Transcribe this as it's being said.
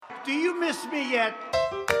Do you miss me yet?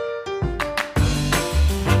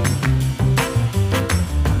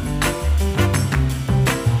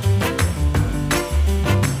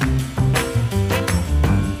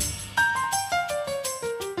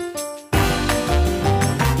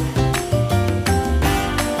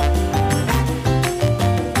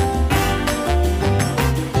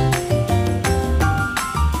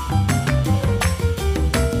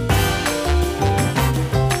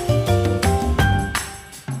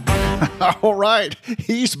 All right,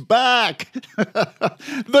 he's back.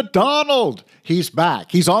 The Donald, he's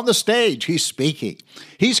back. He's on the stage. He's speaking.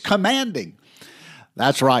 He's commanding.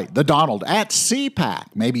 That's right, the Donald at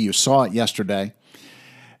CPAC. Maybe you saw it yesterday.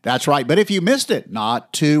 That's right, but if you missed it,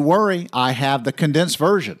 not to worry. I have the condensed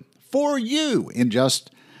version for you in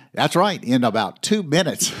that's right, in about 2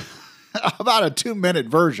 minutes. About a 2-minute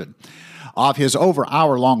version of his over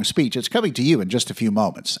hour-long speech. It's coming to you in just a few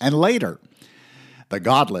moments. And later, the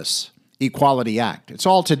Godless Equality Act. It's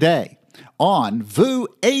all today on VU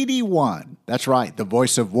 81. That's right, the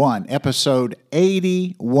Voice of One, episode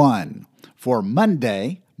 81 for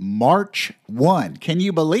Monday, March 1. Can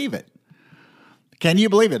you believe it? Can you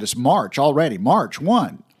believe it? It's March already, March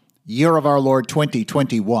 1, year of our Lord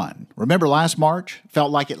 2021. Remember last March?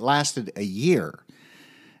 Felt like it lasted a year.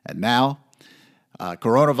 And now,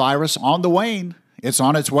 coronavirus on the wane. It's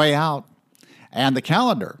on its way out. And the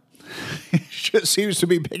calendar just seems to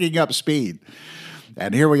be picking up speed.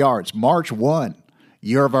 And here we are. It's March 1,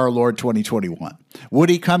 year of our Lord 2021.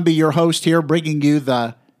 Woody Cumby, your host here, bringing you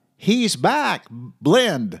the He's Back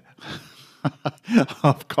blend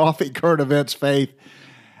of coffee, current events, faith,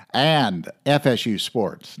 and FSU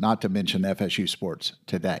sports, not to mention FSU sports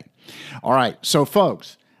today. All right. So,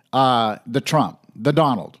 folks, the Trump, the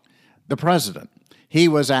Donald, the president, he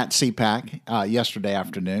was at CPAC yesterday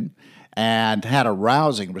afternoon and had a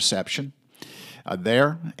rousing reception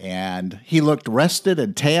there, and he looked rested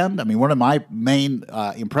and tanned. I mean, one of my main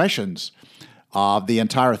impressions of the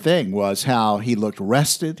entire thing was how he looked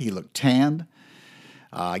rested, he looked tanned.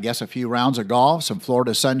 I guess a few rounds of golf, some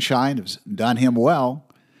Florida sunshine has done him well.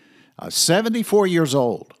 74 years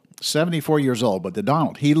old, but the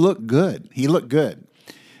Donald, he looked good. He looked good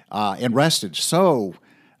and rested. So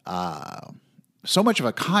much of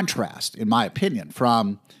a contrast, in my opinion,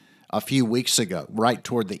 from a few weeks ago, right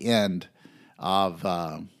toward the end of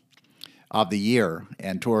the year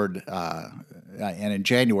and and in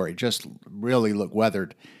January, just really looked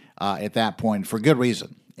weathered at that point for good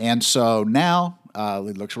reason. And so now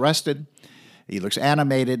he looks rested, he looks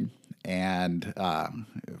animated, and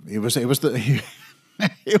it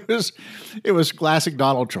was classic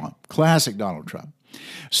Donald Trump. Classic Donald Trump.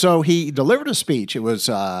 So he delivered a speech. It was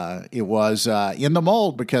in the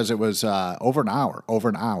mold because it was over an hour.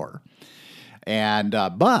 And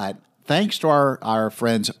but thanks to our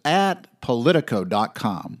friends at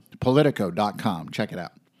Politico.com, check it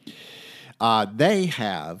out. They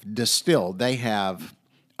have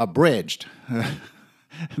abridged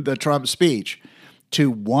the Trump speech to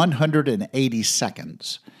 180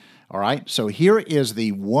 seconds. All right, so here is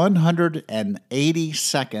the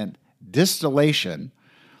 180-second distillation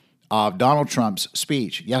of Donald Trump's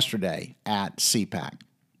speech yesterday at CPAC.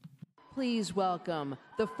 Please welcome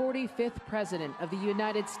the 45th President of the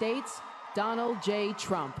United States, Donald J.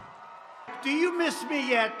 Trump. Do you miss me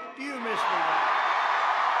yet? Do you miss me yet?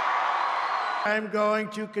 I'm going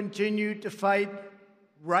to continue to fight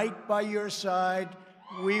right by your side.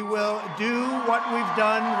 We will do what we've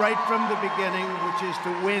done right from the beginning, which is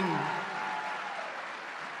to win.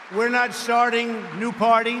 We're not starting new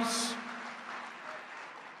parties.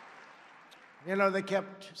 You know, they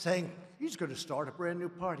kept saying, he's going to start a brand new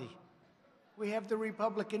party. We have the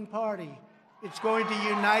Republican Party. It's going to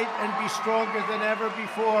unite and be stronger than ever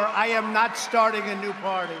before. I am not starting a new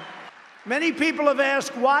party. Many people have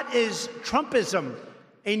asked, what is Trumpism?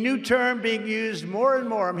 A new term being used more and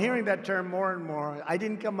more. I'm hearing that term more and more. I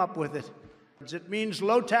didn't come up with it. It means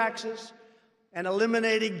low taxes and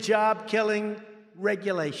eliminating job-killing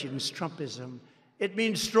regulations, Trumpism. It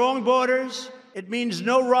means strong borders. It means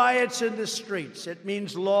no riots in the streets. It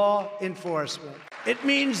means law enforcement. It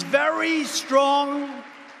means very strong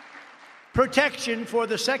protection for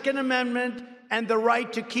the Second Amendment and the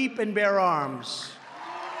right to keep and bear arms.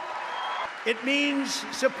 It means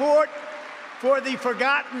support for the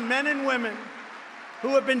forgotten men and women who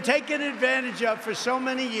have been taken advantage of for so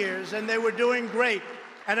many years, and they were doing great.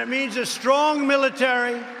 And it means a strong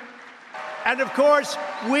military. And of course,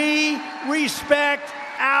 we respect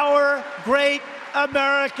our great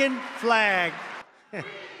American flag.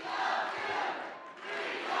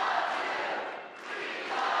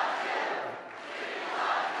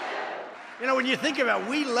 You know, when you think about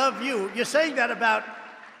we love you, you're saying that about,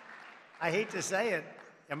 I hate to say it,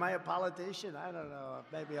 am I a politician? I don't know.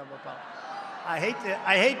 Maybe I'm a politician.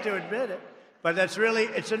 I hate to admit it, but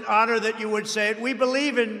it's an honor that you would say it. We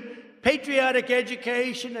believe in patriotic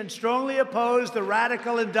education and strongly oppose the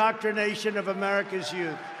radical indoctrination of America's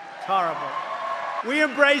youth. It's horrible. We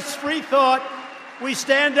embrace free thought. We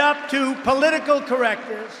stand up to political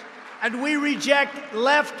correctors, and we reject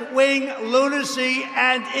left-wing lunacy,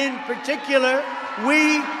 and in particular,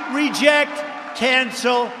 we reject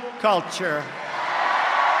cancel culture.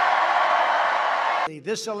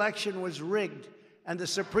 This election was rigged, and the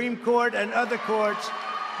Supreme Court and other courts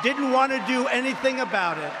didn't want to do anything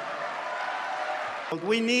about it.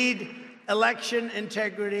 We need election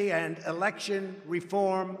integrity and election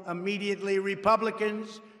reform immediately.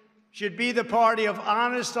 Republicans should be the party of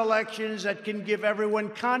honest elections that can give everyone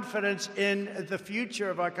confidence in the future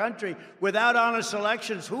of our country. Without honest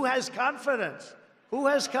elections, who has confidence? Who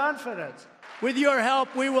has confidence? With your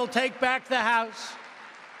help, we will take back the House.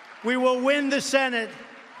 We will win the Senate,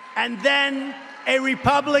 and then a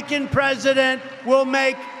Republican president will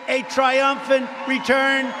make a triumphant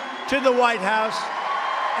return to the White House.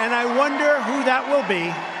 And I wonder who that will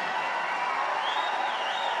be.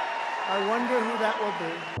 I wonder who that will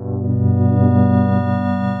be.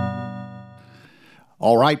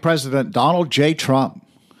 All right, President Donald J. Trump.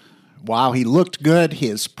 Wow, he looked good.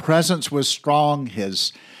 His presence was strong.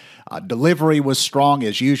 His delivery was strong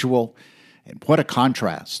as usual. And what a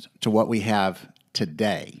contrast to what we have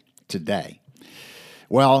today.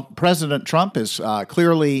 Well, President Trump is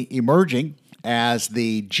clearly emerging as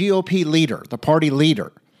the GOP leader, the party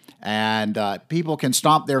leader. And people can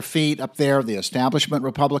stomp their feet up there. The establishment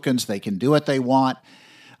Republicans, they can do what they want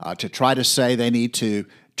to try to say they need to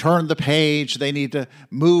turn the page, they need to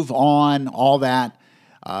move on, all that.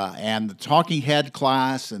 And the talking head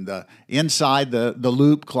class and the inside the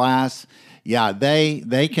loop class, yeah,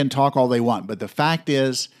 they can talk all they want. But the fact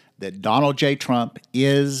is that Donald J. Trump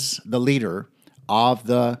is the leader of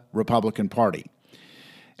the Republican Party.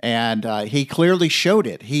 And he clearly showed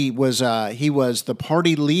it. He was the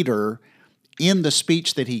party leader in the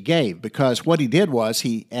speech that he gave, because what he did was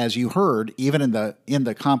he, as you heard, even in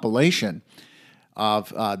the compilation of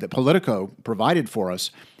that Politico provided for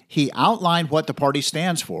us, he outlined what the party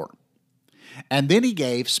stands for. And then he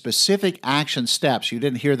gave specific action steps. You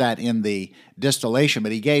didn't hear that in the distillation,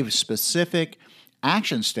 but he gave specific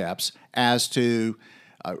action steps as to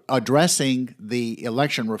addressing the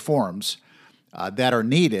election reforms that are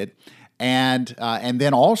needed, and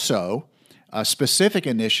then also specific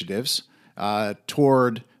initiatives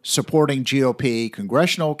toward supporting GOP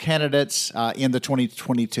congressional candidates in the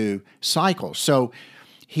 2022 cycle. So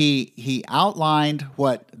he outlined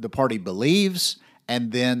what the party believes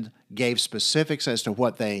and then gave specifics as to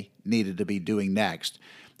what they needed to be doing next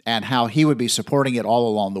and how he would be supporting it all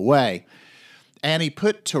along the way. And he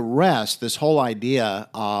put to rest this whole idea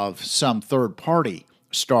of some third party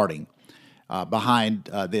starting behind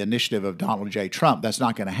the initiative of Donald J. Trump. That's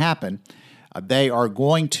not going to happen. They are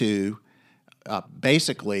going to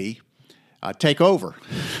basically take over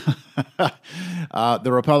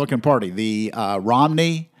the Republican Party. The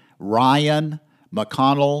Romney, Ryan,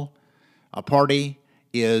 McConnell party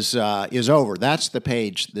is over. That's the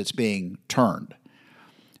page that's being turned.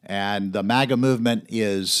 And the MAGA movement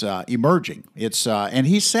is emerging. It's and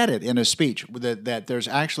he said it in a speech that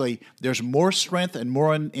there's more strength and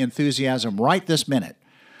more enthusiasm right this minute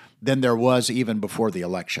than there was even before the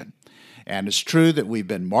election. And it's true that we've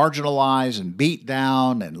been marginalized and beat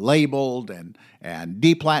down and labeled and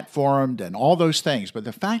deplatformed and all those things. But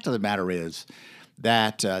the fact of the matter is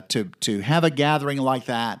that to have a gathering like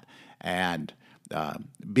that and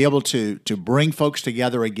be able to bring folks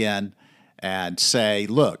together again and say,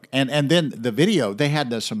 look, and then the video, they had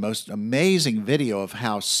this most amazing video of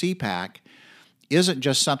how CPAC isn't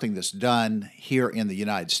just something that's done here in the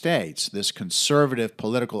United States, this conservative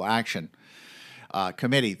political action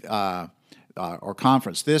committee or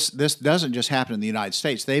conference. This doesn't just happen in the United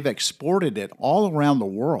States. They've exported it all around the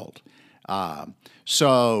world. And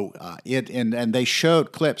they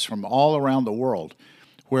showed clips from all around the world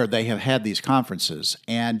where they have had these conferences,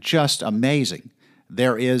 and just amazing.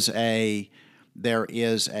 There is a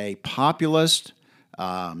populist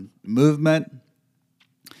movement.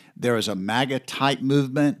 There is a MAGA type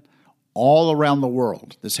movement all around the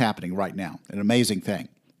world that's happening right now. An amazing thing.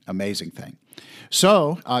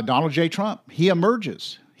 So Donald J. Trump, he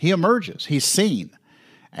emerges. He's seen,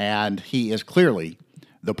 and he is clearly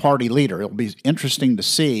the party leader. It'll be interesting to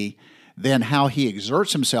see then how he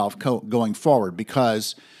exerts himself going forward,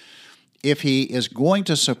 because if he is going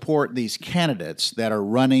to support these candidates that are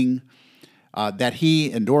running that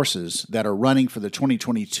he endorses that are running for the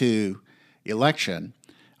 2022 election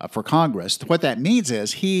for Congress, what that means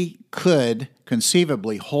is he could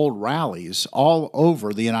conceivably hold rallies all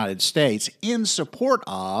over the United States in support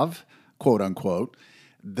of, quote unquote,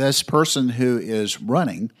 this person who is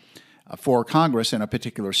running for Congress in a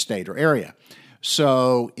particular state or area.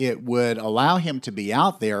 So it would allow him to be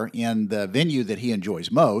out there in the venue that he enjoys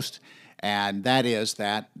most, and that is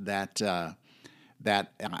that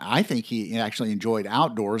I think he actually enjoyed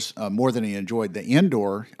outdoors more than he enjoyed the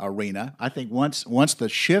indoor arena. I think once the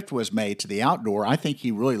shift was made to the outdoor, I think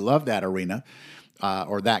he really loved that arena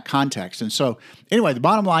or that context. And so anyway, the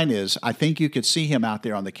bottom line is I think you could see him out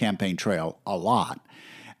there on the campaign trail a lot.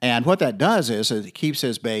 And what that does is it keeps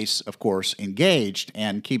his base, of course, engaged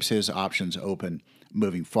and keeps his options open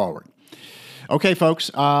moving forward. Okay, folks,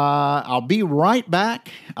 I'll be right back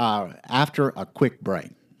after a quick break.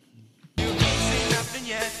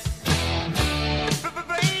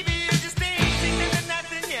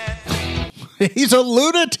 He's a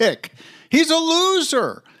lunatic. He's a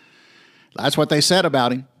loser. That's what they said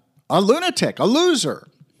about him. A lunatic, a loser.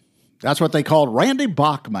 That's what they called Randy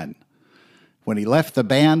Bachman when he left the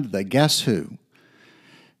band, the Guess Who.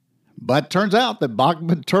 But turns out that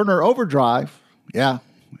Bachman Turner Overdrive, yeah,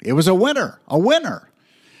 it was a winner,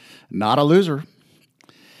 not a loser.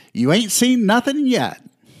 You Ain't Seen Nothing Yet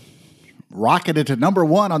rocketed to number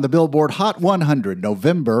one on the Billboard Hot 100,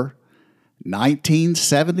 November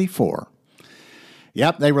 1974.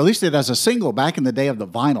 Yep, they released it as a single back in the day of the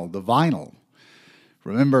vinyl.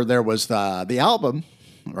 Remember, there was the album,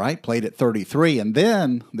 right, played at 33, and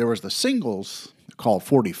then there was the singles called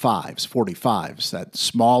 45s, that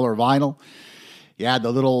smaller vinyl. You had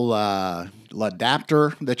the little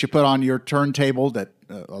adapter that you put on your turntable that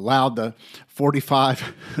allowed the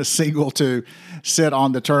 45 single to sit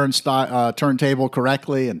on the turntable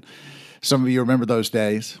correctly, and some of you remember those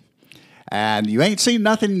days. And You Ain't Seen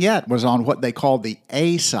Nothing Yet was on what they called the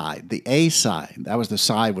A side. The A side, that was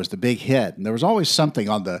the big hit. And there was always something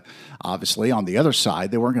obviously on the other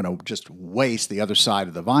side. They weren't going to just waste the other side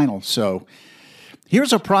of the vinyl. So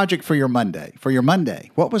here's a project for your Monday.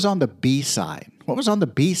 What was on the B side? What was on the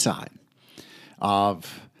B side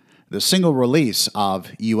of the single release of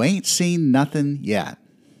You Ain't Seen Nothing Yet?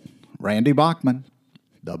 Randy Bachman,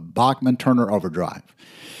 the Bachman Turner Overdrive.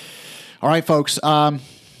 All right, folks.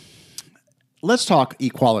 Let's talk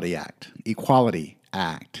Equality Act. Equality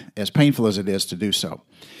Act, as painful as it is to do so.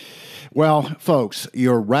 Well, folks,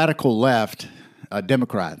 your radical left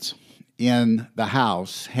Democrats in the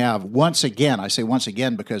House have once again, I say once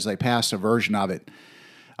again because they passed a version of it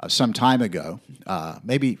some time ago,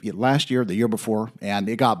 maybe last year, the year before, and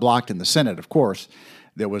it got blocked in the Senate, of course.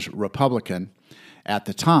 There was Republican at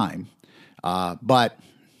the time, but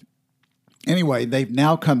anyway, they've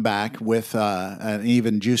now come back with an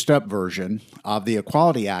even juiced-up version of the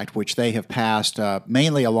Equality Act, which they have passed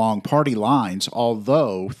mainly along party lines,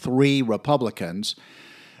 although 3 Republicans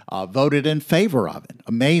voted in favor of it,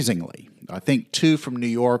 amazingly. I think 2 from New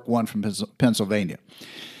York, 1 from Pennsylvania.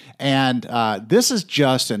 And this is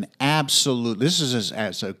just an absolute, this is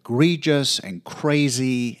as egregious and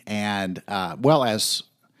crazy and,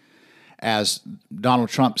 as Donald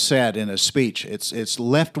Trump said in his speech, it's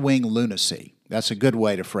left-wing lunacy. That's a good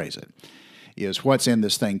way to phrase it, is what's in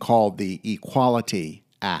this thing called the Equality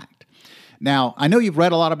Act. Now, I know you've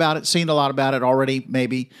read a lot about it, seen a lot about it already,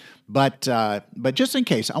 maybe, but just in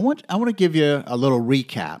case, I want to give you a little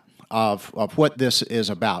recap of what this is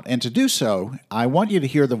about. And to do so, I want you to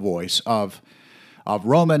hear the voice of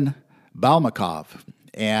Roman Balmakov.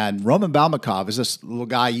 And Roman Balmakov is this little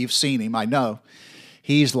guy, you've seen him, I know.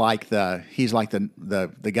 He's like the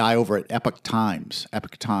guy over at Epoch Times.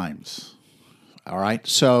 All right,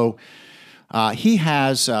 so he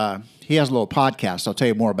has a little podcast. I'll tell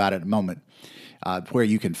you more about it in a moment, where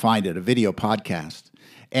you can find it, a video podcast.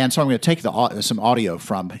 And so I'm going to take some audio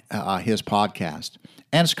from his podcast,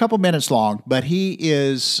 and it's a couple minutes long. But he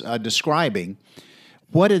is describing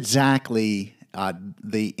what exactly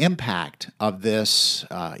the impact of this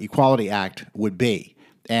Equality Act would be.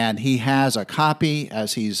 And he has a copy,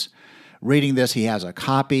 as he's reading this, he has a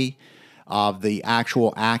copy of the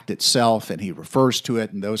actual act itself, and he refers to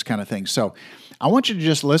it and those kind of things. So I want you to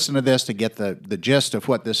just listen to this to get the gist of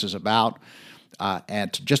what this is about,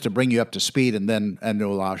 and just to bring you up to speed, and then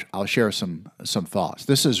I'll share some thoughts.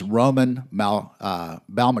 This is Roman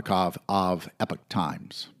Balmakov of Epoch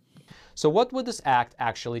Times. So what would this act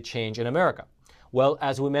actually change in America? Well,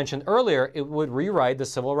 as we mentioned earlier, it would rewrite the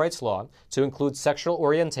civil rights law to include sexual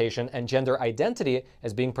orientation and gender identity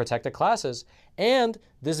as being protected classes, and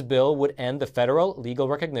this bill would end the federal legal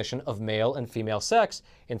recognition of male and female sex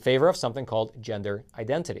in favor of something called gender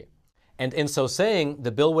identity. And in so saying,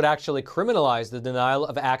 the bill would actually criminalize the denial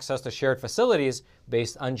of access to shared facilities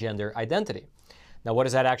based on gender identity. Now, what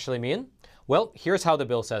does that actually mean? Well, here's how the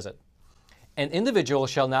bill says it. An individual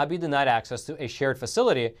shall not be denied access to a shared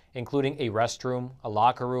facility, including a restroom, a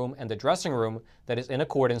locker room, and a dressing room that is in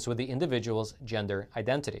accordance with the individual's gender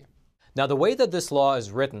identity. Now, the way that this law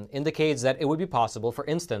is written indicates that it would be possible, for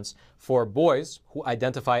instance, for boys who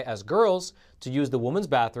identify as girls to use the women's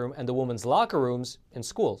bathroom and the women's locker rooms in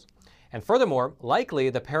schools. And furthermore, likely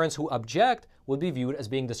the parents who object would be viewed as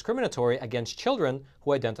being discriminatory against children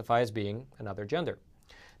who identify as being another gender.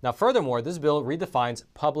 Now, furthermore, this bill redefines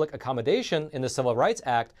public accommodation in the Civil Rights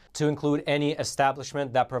Act to include any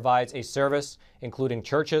establishment that provides a service, including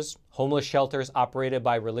churches, homeless shelters operated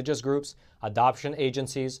by religious groups, adoption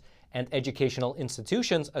agencies, and educational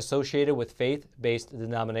institutions associated with faith-based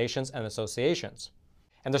denominations and associations.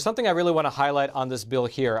 And there's something I really want to highlight on this bill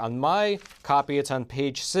here. On my copy, it's on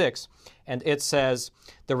page 6, and it says,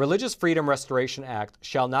 "The Religious Freedom Restoration Act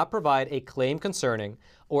shall not provide a claim concerning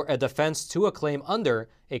or a defense to a claim under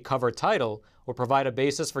a covered title or provide a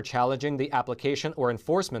basis for challenging the application or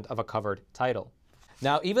enforcement of a covered title."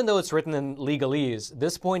 Now, even though it's written in legalese,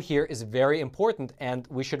 this point here is very important and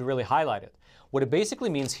we should really highlight it. What it basically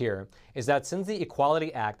means here is that since the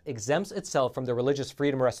Equality Act exempts itself from the Religious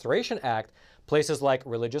Freedom Restoration Act, places like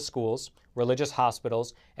religious schools, religious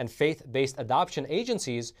hospitals, and faith-based adoption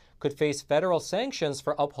agencies could face federal sanctions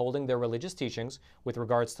for upholding their religious teachings with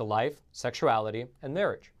regards to life, sexuality, and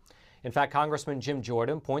marriage. In fact, Congressman Jim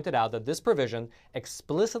Jordan pointed out that this provision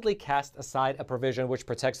explicitly cast aside a provision which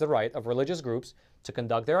protects the right of religious groups to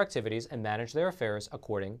conduct their activities and manage their affairs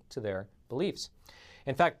according to their beliefs.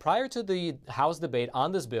 In fact, prior to the House debate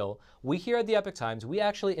on this bill, we here at the Epoch Times, we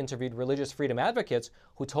actually interviewed religious freedom advocates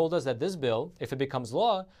who told us that this bill, if it becomes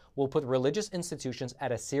law, will put religious institutions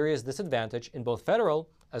at a serious disadvantage in both federal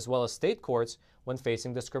as well as state courts when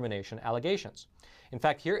facing discrimination allegations. In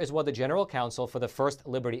fact, here is what the General Counsel for the First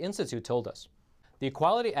Liberty Institute told us. The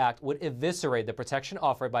Equality Act would eviscerate the protection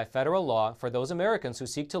offered by federal law for those Americans who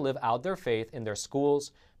seek to live out their faith in their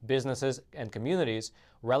schools, businesses, and communities,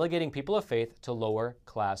 relegating people of faith to lower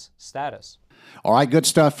class status. All right, good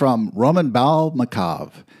stuff from Roman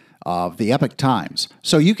Balmakov of the Epoch Times.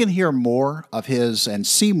 So you can hear more of his and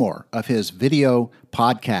see more of his video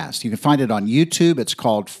podcast. You can find it on YouTube. It's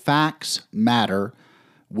called Facts Matter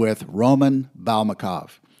with Roman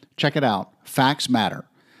Balmakov. Check it out, Facts Matter.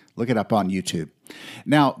 Look it up on YouTube.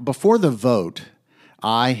 Now, before the vote,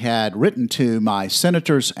 I had written to my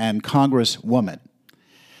senators and congresswomen.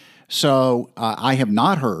 So I have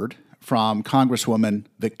not heard from Congresswoman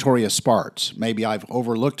Victoria Spartz. Maybe I've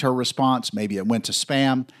overlooked her response. Maybe it went to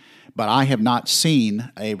spam. But I have not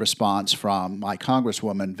seen a response from my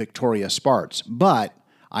Congresswoman Victoria Spartz. But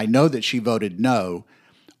I know that she voted no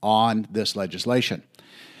on this legislation.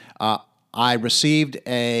 I received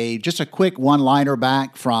just a quick one-liner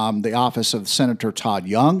back from the office of Senator Todd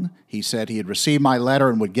Young. He said he had received my letter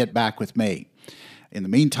and would get back with me. In the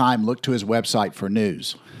meantime, look to his website for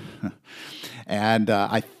news. And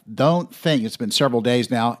I don't think, it's been several days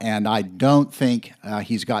now, and I don't think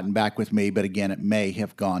he's gotten back with me, but again, it may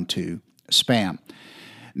have gone to spam.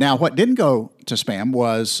 Now, what didn't go to spam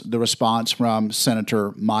was the response from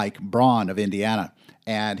Senator Mike Braun of Indiana.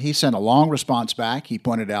 And he sent a long response back. He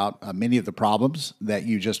pointed out many of the problems that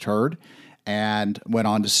you just heard and went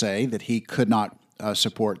on to say that he could not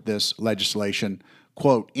support this legislation,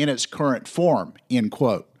 quote, in its current form, end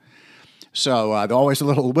quote. So there's always a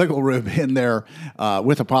little wiggle room in there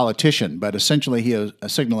with a politician, but essentially he is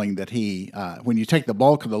signaling that when you take the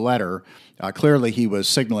bulk of the letter, clearly he was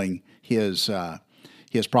signaling his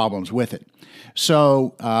problems with it.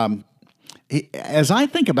 So as I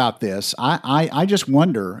think about this, I just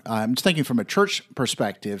wonder, I'm just thinking from a church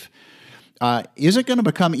perspective, is it going to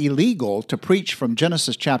become illegal to preach from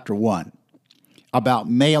Genesis chapter 1 about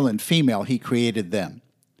male and female, he created them?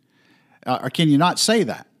 Or can you not say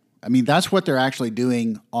that? I mean, that's what they're actually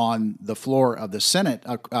doing on the floor of the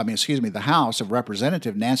the House of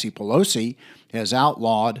Representatives. Nancy Pelosi has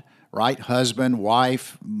outlawed, right, husband,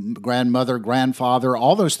 wife, grandmother, grandfather,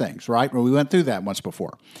 all those things, right? Well, we went through that once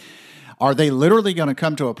before. Are they literally going to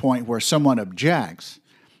come to a point where someone objects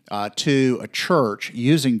to a church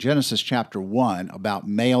using Genesis chapter 1 about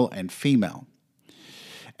male and female?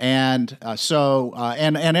 And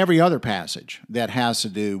and every other passage that has to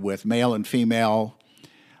do with male and female,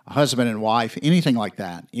 a husband and wife, anything like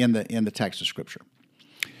that in the text of Scripture.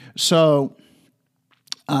 So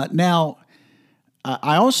now,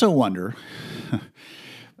 I also wonder,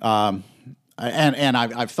 and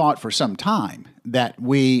I've thought for some time that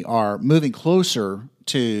we are moving closer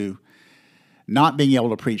to not being able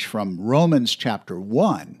to preach from Romans chapter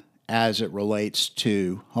 1 as it relates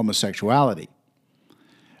to homosexuality.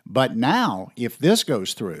 But now, if this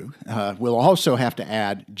goes through, we'll also have to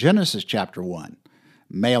add Genesis chapter 1,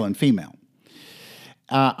 male and female.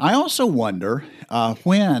 I also wonder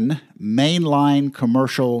when mainline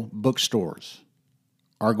commercial bookstores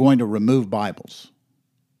are going to remove Bibles.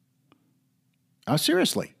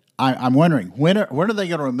 Seriously, I'm wondering, when are they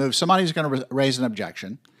going to remove? Somebody's going to raise an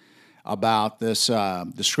objection about this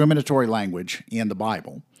discriminatory language in the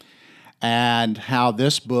Bible and how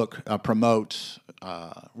this book promotes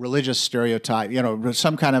religious stereotype,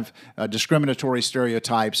 some kind of discriminatory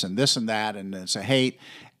stereotypes and this and that, and it's a hate.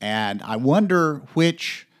 And I wonder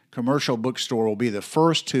which commercial bookstore will be the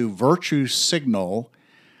first to virtue signal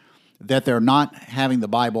that they're not having the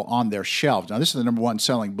Bible on their shelves. Now, this is the number one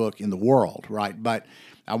selling book in the world, right? But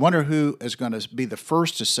I wonder who is going to be the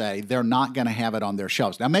first to say they're not going to have it on their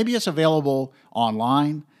shelves. Now, maybe it's available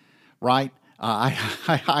online, right? I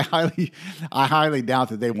highly doubt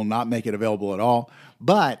that they will not make it available at all.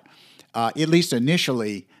 But at least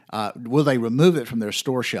initially, will they remove it from their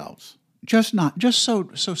store shelves? Just so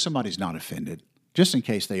somebody's not offended, just in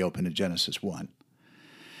case they open to Genesis 1.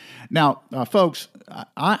 Now, folks,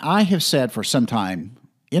 I have said for some time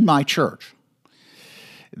in my church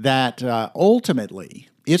that ultimately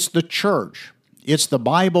it's the church, it's the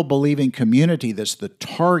Bible-believing community that's the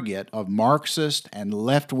target of Marxist and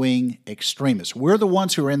left-wing extremists. We're the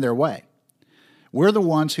ones who are in their way. We're the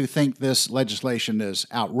ones who think this legislation is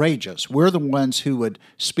outrageous. We're the ones who would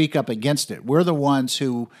speak up against it. We're the ones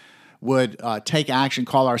who would take action,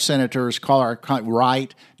 call our senators, call our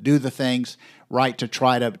right, do the things right to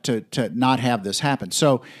try to not have this happen.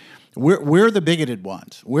 So we're the bigoted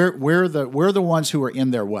ones. We're the ones who are in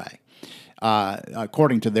their way,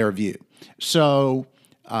 according to their view. So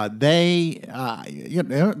it's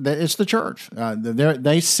the church.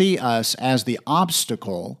 They see us as the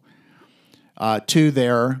obstacle to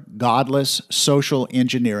their godless social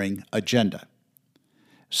engineering agenda.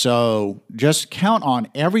 So just count on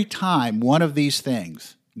every time one of these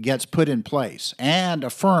things gets put in place and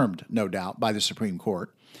affirmed, no doubt, by the Supreme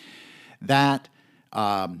Court, that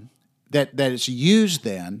it's used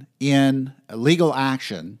then in legal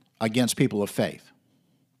action against people of faith.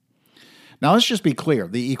 Now, let's just be clear.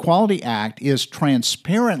 The Equality Act is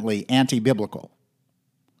transparently anti-biblical.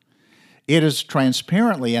 It is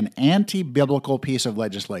transparently an anti-biblical piece of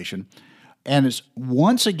legislation, and is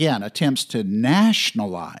once again attempts to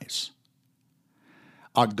nationalize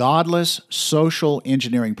a godless social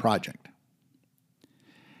engineering project.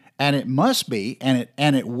 And it must be, and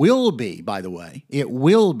it will be, by the way, it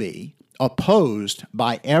will be opposed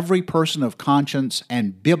by every person of conscience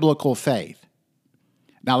and biblical faith.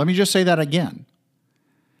 Now, let me just say that again,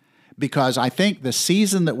 because I think the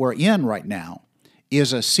season that we're in right now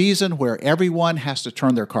is a season where everyone has to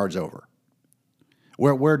turn their cards over.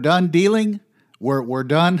 We're done dealing. We're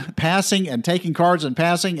done passing and taking cards and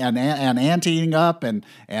passing and anteing up and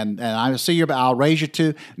I see you, I'll raise you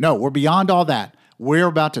to. No, we're beyond all that. We're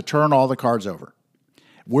about to turn all the cards over.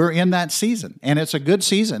 We're in that season, and it's a good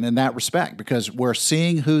season in that respect because we're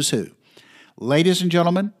seeing who's who. Ladies and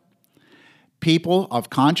gentlemen, people of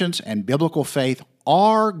conscience and biblical faith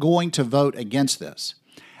are going to vote against this.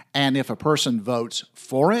 And if a person votes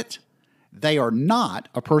for it, they are not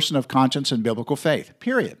a person of conscience and biblical faith,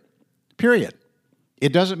 period. Period.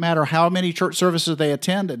 It doesn't matter how many church services they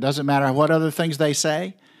attend. It doesn't matter what other things they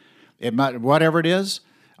say. Whatever it is,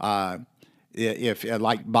 if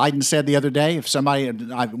like Biden said the other day, if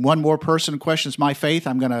one more person questions my faith,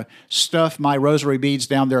 I'm going to stuff my rosary beads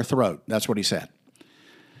down their throat. That's what he said.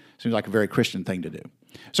 Seems like a very Christian thing to do.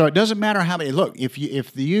 So it doesn't matter how many. Look, if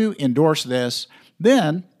you endorse this,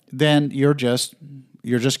 then you're just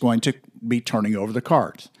going to be turning over the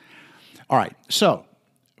cards. All right. So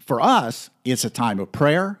for us, it's a time of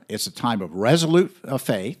prayer. It's a time of resolute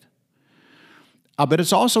faith. But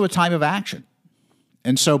it's also a time of action.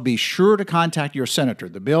 And so be sure to contact your senator.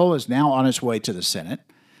 The bill is now on its way to the Senate.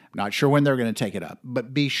 I'm not sure when they're going to take it up,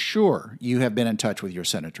 but be sure you have been in touch with your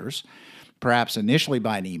senators, perhaps initially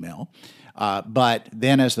by an email. But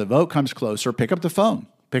then as the vote comes closer, pick up the phone.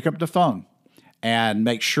 Pick up the phone and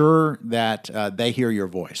make sure that they hear your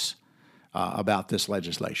voice about this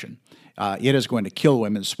legislation. It is going to kill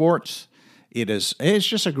women's sports. It's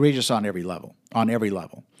just egregious on every level.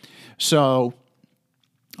 So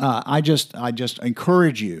I just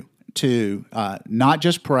encourage you to not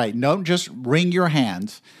just pray. Don't just wring your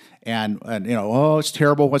hands and oh, it's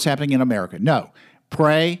terrible what's happening in America. No,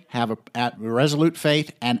 pray, have a resolute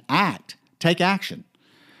faith, and act. Take action.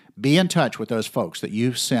 Be in touch with those folks that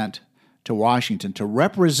you've sent to Washington to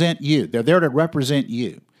represent you. They're there to represent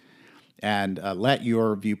you, and let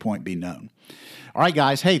your viewpoint be known. All right,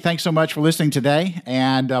 guys. Hey, thanks so much for listening today,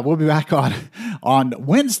 and we'll be back on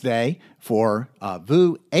Wednesday for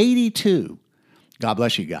VU 82. God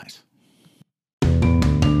bless you guys.